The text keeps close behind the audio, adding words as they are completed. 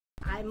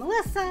I'm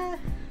Melissa.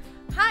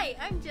 Hi,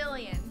 I'm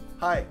Jillian.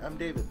 Hi, I'm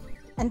David.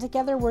 And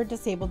together we're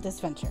Disabled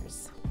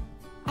DISventures.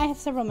 I have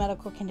several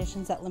medical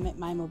conditions that limit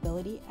my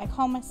mobility. I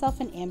call myself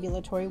an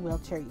ambulatory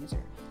wheelchair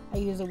user. I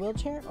use a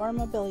wheelchair or a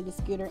mobility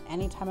scooter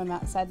anytime I'm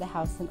outside the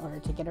house in order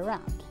to get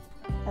around.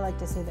 I like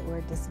to say that we're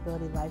a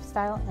disability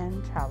lifestyle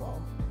and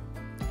travel.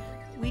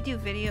 We do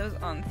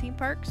videos on theme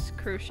parks,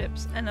 cruise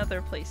ships, and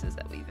other places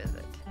that we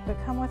visit. So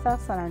come with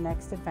us on our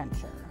next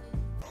adventure.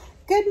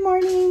 Good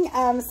morning.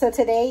 So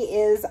today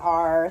is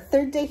our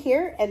third day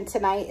here, and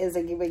tonight is a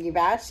Oogie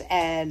Bash,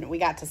 and we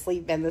got to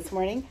sleep in this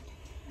morning,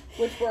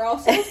 which we're all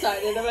so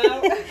excited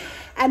about.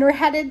 And we're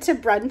headed to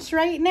brunch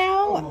right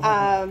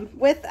now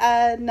with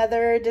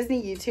another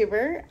Disney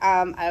YouTuber.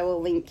 I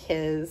will link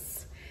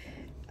his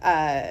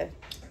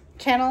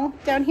channel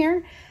down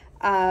here.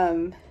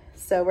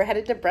 So we're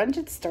headed to brunch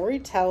at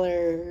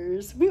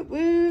Storytellers. Woot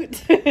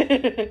woot.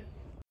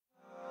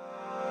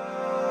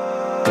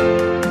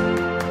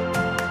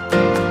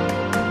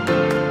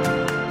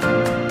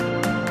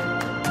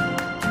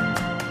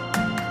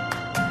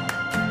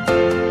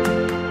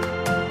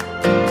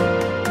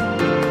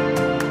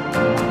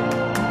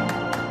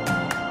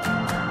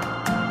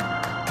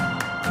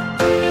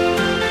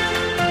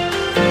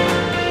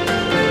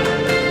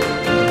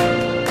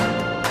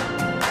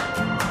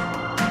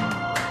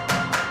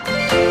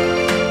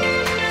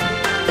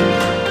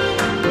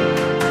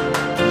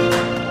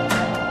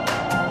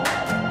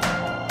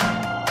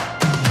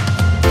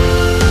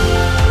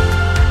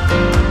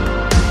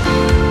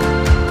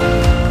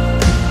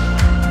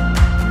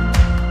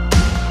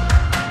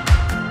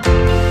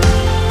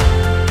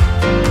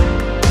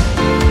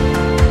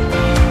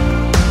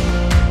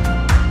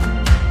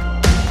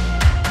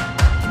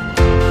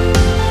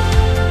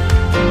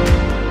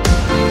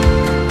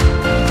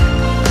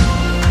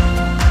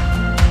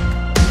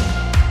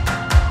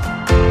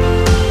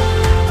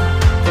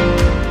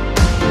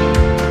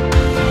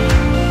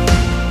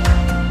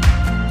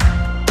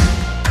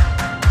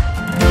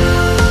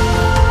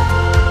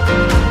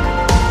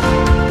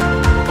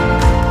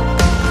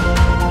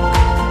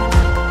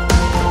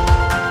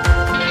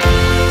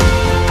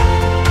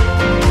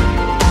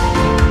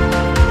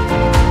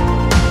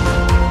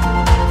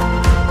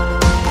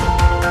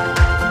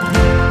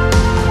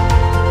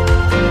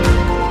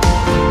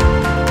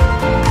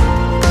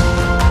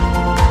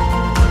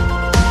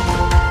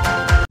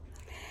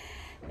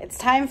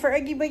 Time for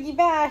Oogie Boogie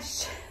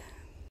Bash.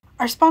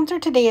 Our sponsor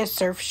today is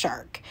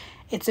Surfshark.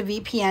 It's a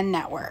VPN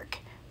network.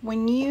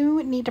 When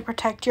you need to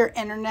protect your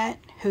internet,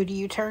 who do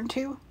you turn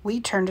to?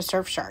 We turn to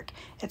Surfshark.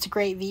 It's a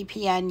great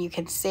VPN. You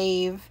can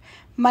save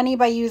money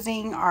by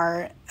using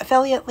our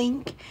affiliate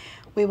link.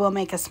 We will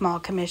make a small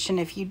commission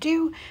if you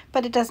do,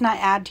 but it does not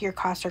add to your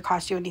cost or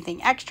cost you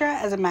anything extra.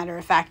 As a matter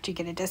of fact, you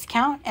get a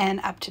discount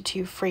and up to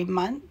 2 free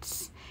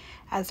months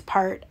as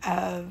part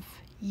of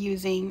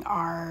using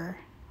our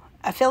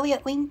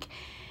affiliate link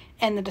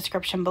in the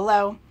description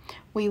below.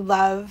 We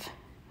love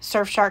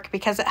Surfshark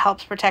because it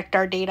helps protect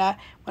our data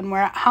when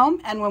we're at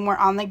home and when we're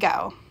on the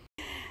go.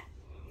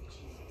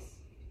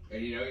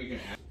 And you know you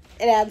can add.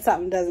 It adds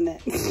something, doesn't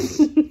it?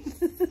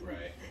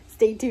 Right.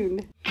 Stay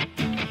tuned.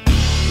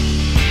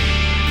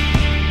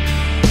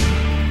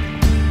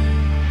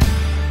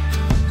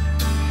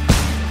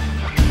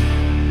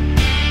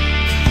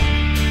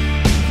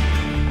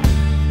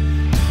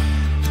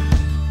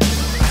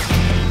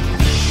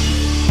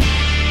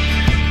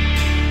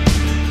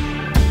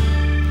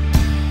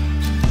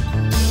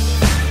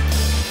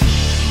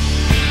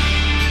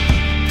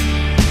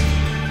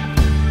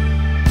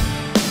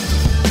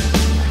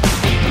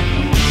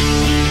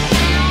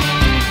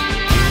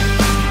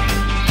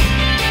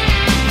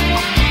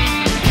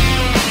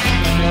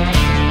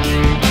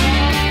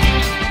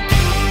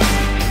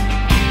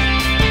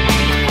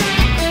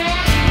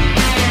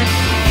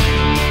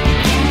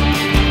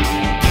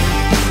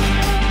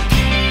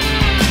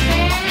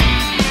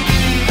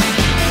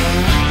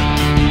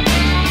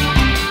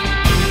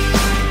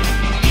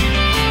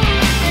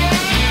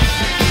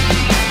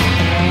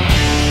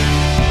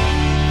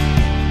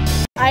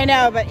 I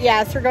know, but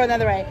yes, we're going the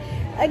other way.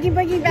 Oogie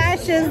Boogie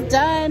Bash is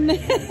done.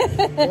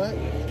 What?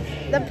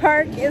 The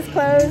park is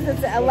closed.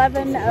 It's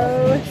 11:07.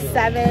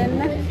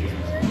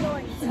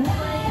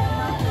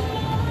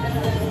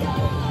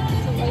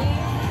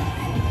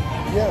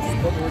 Yes,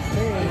 but we're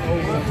staying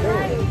over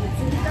there.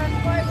 That's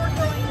why we're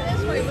going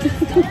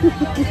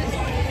this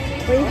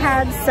way. We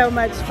had so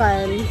much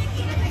fun.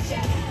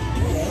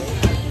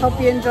 Hope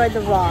you enjoyed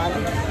the vlog.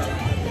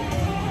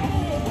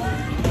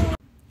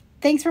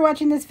 Thanks for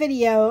watching this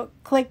video.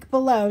 Click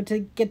below to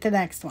get the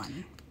next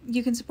one.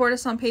 You can support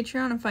us on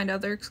Patreon and find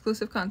other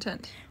exclusive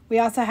content. We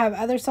also have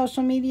other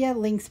social media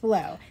links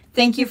below.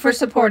 Thank you for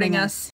supporting us.